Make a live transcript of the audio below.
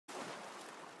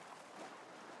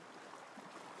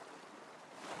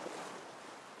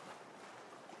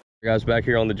Guys, back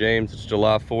here on the James, it's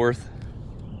July 4th.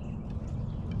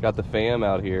 Got the fam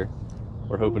out here.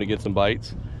 We're hoping to get some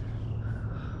bites.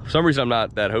 For some reason, I'm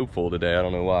not that hopeful today. I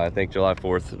don't know why. I think July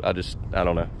 4th, I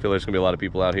don't know. I feel like there's gonna be a lot of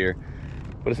people out here.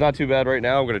 But it's not too bad right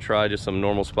now. We're gonna try just some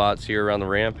normal spots here around the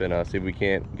ramp and see if we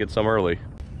can't get some early.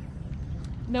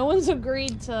 No one's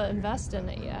agreed to invest in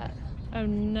it yet. Oh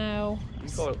no. He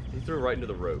threw it right into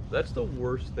the rope. That's the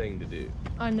worst thing to do.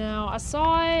 I know. I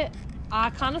saw it. I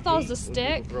kind of thought it was a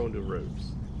stick. Throw into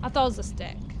ropes. I thought it was a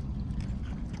stick.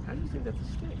 How do you think that's a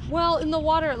stick? Well, in the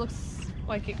water it looks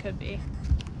like it could be.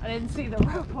 I didn't see the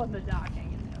rope on the dock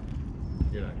hanging down.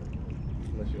 You're not gonna,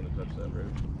 unless you want to touch that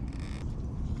rope.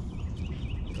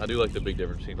 I do like the big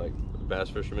difference between like bass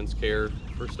fishermen's care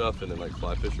for stuff and then like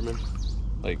fly fishermen.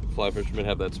 Like fly fishermen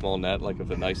have that small net, like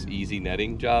of a nice easy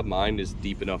netting job. Mine is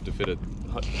deep enough to fit a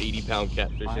 80-pound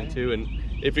catfish into, and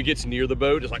if it gets near the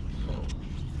boat, it's like.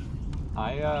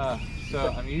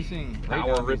 So I'm using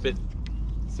power rip it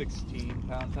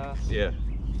 16-pound test. Yeah.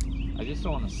 I just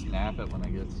don't want to snap it when I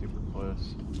get super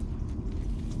close.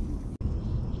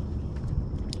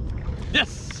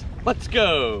 Yes! Let's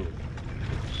go!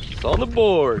 It's on the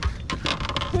board.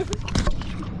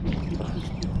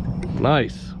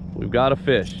 Nice. We've got a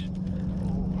fish.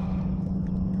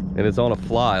 And it's on a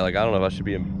fly. Like, I don't know if I should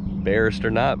be embarrassed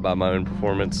or not by my own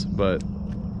performance, but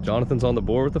Jonathan's on the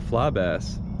board with a fly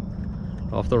bass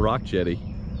off the rock jetty.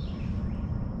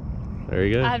 There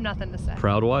you go. I have nothing to say.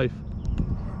 Proud wife.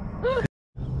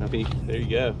 Happy. There you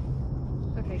go.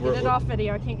 Okay, get it off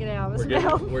video. I can't get it out of his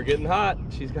mouth. We're getting hot.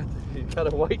 She's got a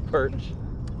white perch.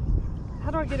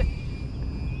 How do I get it?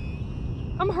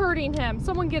 I'm hurting him.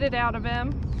 Someone get it out of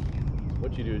him.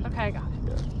 What you do is okay, I got it.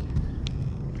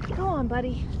 Yeah. Go on,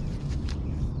 buddy.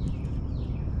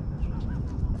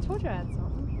 I told you I had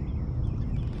something.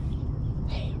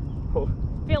 Oh.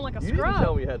 Feeling like a You scrub. didn't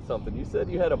tell me you had something. You said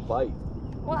you had a bite.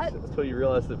 What? Until you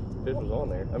realized the fish was on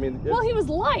there. I mean, well, he was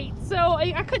light, so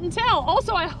I couldn't tell.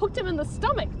 Also, I hooked him in the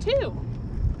stomach, too.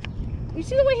 You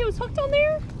see the way he was hooked on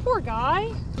there? Poor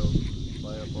guy.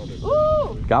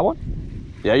 Ooh! Got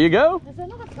one? There you go. There's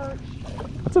another perch.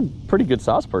 That's a pretty good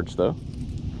size perch, though.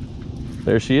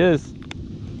 There she is.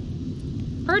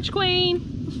 Perch queen.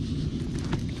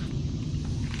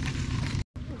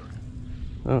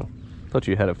 Oh, thought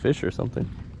you had a fish or something.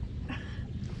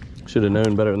 Should have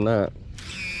known better than that.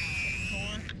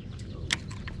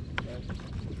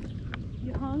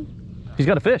 You hung? He's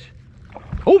got a fish.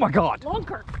 Oh my God.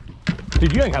 Lonker.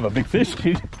 Dude, you ain't have a big fish,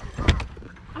 dude.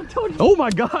 I told you. Oh my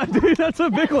God, dude, that's a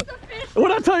big one.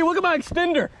 What'd I tell you? Look at my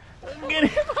extender. Get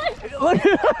it. Look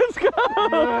at let's go.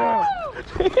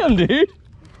 Damn, dude.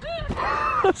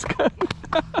 Let's go.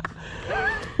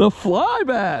 The fly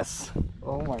bass.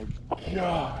 Oh my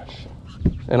gosh.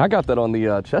 And I got that on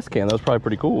the chest cam. That was probably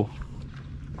pretty cool.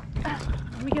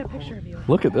 Let me get a picture of you.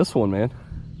 Look at this one, man.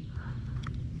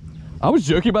 I was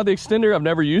joking about the extender. I've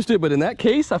never used it, but in that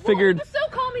case, I figured. Well, he was so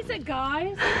calm. He said,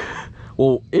 "Guys."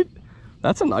 Well,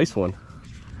 that's a nice one.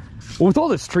 Well, with all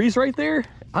those trees right there,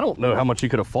 I don't know how much you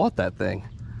could have fought that thing.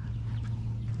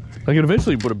 Like, it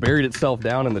eventually would have buried itself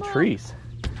down in the trees.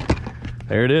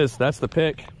 There it is. That's the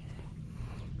pick.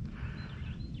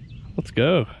 Let's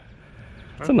go.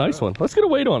 That's a nice one. Let's get a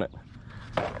weight on it.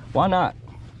 Why not?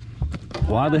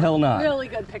 Why the hell not? Really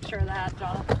good picture of that,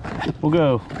 Jonathan. We'll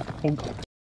go.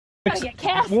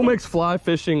 We'll mix fly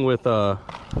fishing with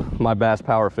my bass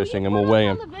power fishing, and we'll weigh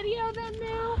them. On the video then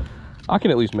now? I can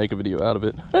at least make a video out of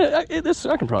it. I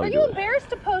can probably do it. Are you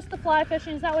embarrassed to post the fly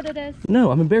fishing? Is that what it is?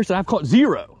 No, I'm embarrassed that I've caught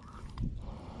 0.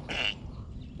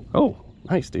 Oh,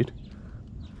 nice, dude.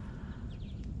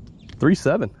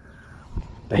 3.7.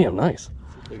 Damn, nice.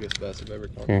 It's the biggest bass I've ever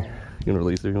caught. Here, you can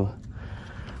release it.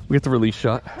 We get the release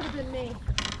shot. Could have been me.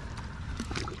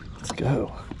 Let's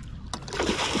go.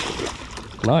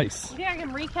 Nice. You think I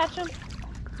can re-catch him?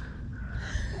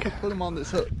 I can put him on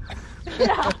this hook.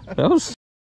 Yeah. That was.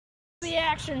 The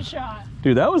action shot.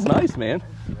 Dude, that was nice, man.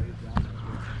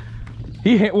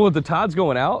 Well, the tide's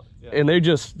going out, and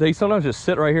they sometimes just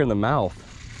sit right here in the mouth.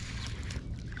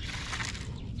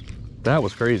 That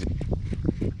was crazy.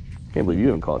 Can't believe you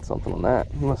haven't caught something on that.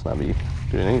 You must not be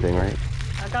doing anything right.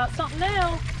 I got something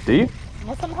now. Do you?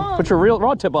 Unless I'm hung. Put your real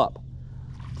rod tip up.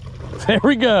 There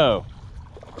we go.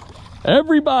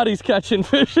 Everybody's catching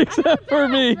fish except for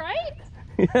me. Right?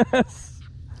 Yes.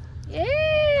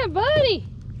 Yeah, buddy.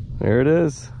 There it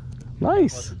is.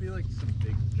 Nice. Be like some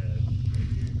big dead.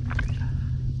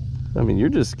 I mean, you're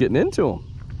just getting into them.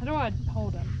 How do I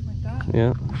hold him? Like that?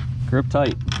 Yeah. Grip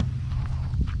tight.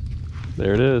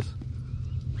 There it is.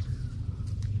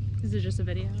 Is it just a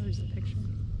video or is it a picture?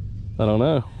 I don't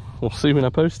know. We'll see when I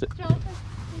post it. Jonathan.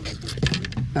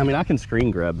 I mean, I can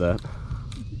screen grab that.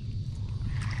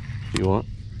 If you want.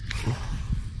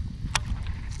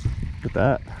 Look at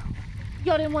that.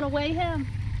 Y'all didn't want to weigh him?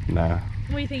 Nah.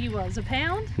 What do you think he was? A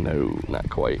pound? No, not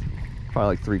quite.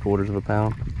 Probably like 3/4 of a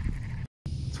pound.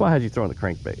 That's why I had you throwing the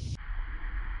crankbait.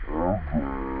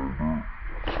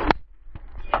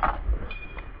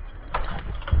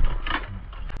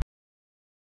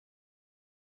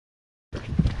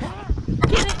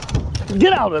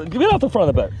 Get out of it! Get out the front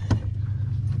of the boat!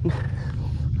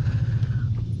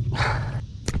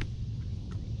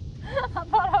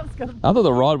 I thought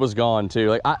the rod was gone too.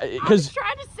 Like, I was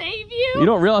trying to save you. You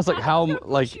don't realize like I how was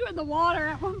gonna like push you in the water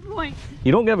at one point.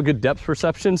 you don't have a good depth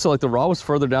perception. So like the rod was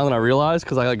further down than I realized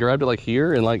because I like grabbed it like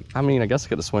here and like I mean I guess I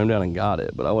could have swam down and got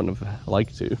it, but I wouldn't have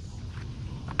liked to.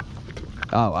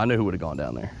 Oh, I knew who would have gone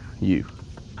down there. You.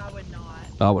 I would not.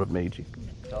 I would have made you.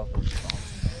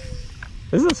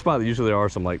 This is a spot that usually there are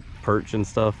some like perch and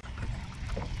stuff.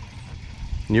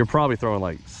 And you're probably throwing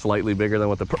like slightly bigger than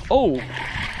what the oh.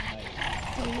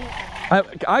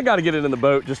 I got to get it in the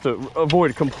boat just to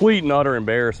avoid complete and utter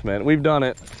embarrassment. We've done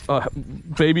it.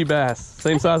 Baby bass,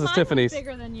 same size as Tiffany's.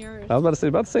 Bigger than yours. I was about to say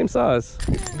about the same size.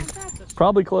 Yeah, that's a...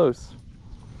 Probably close.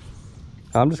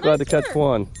 I'm just glad to catch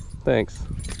one. Thanks.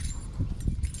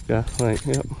 Yeah, right,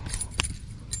 yep.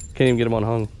 Can't even get him on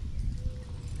hung.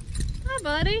 Hi,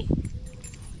 buddy.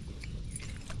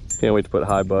 Can't wait to put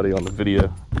hi buddy on the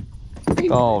video.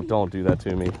 Oh, don't do that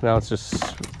to me. Now it's just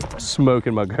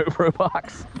smoking my GoPro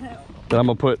box. Then I'm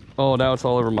gonna put, oh, now it's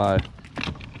all over my,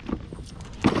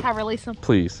 I release him.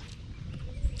 please.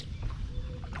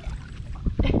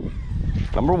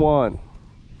 Number 1.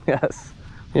 Yes,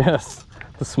 yes.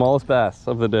 The smallest bass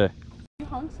of the day. You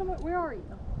hung somewhere? Where are you?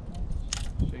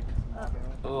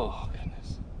 Oh,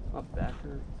 goodness. My back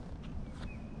hurts.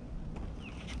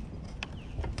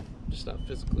 Just not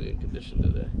physically in condition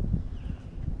today.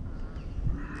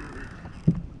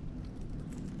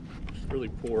 Just really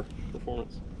poor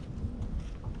performance.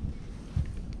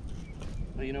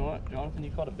 But you know what, Jonathan, you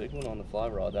caught a big one on the fly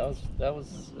rod. That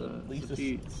was at least a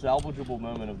salvageable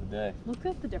moment of the day. Look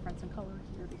at the difference in color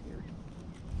here to here.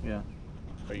 Yeah.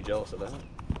 Are you jealous of that?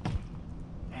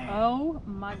 Oh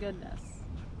my goodness.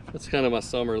 That's kind of my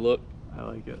summer look I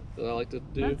like it. that I like to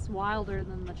do. That's wilder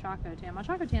than the Choco Tan. My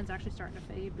Choco Tan's actually starting to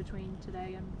fade between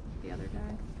today and the other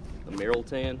day. The Merrill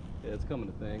tan, yeah, it's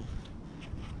coming to thing.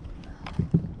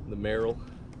 The Merrill.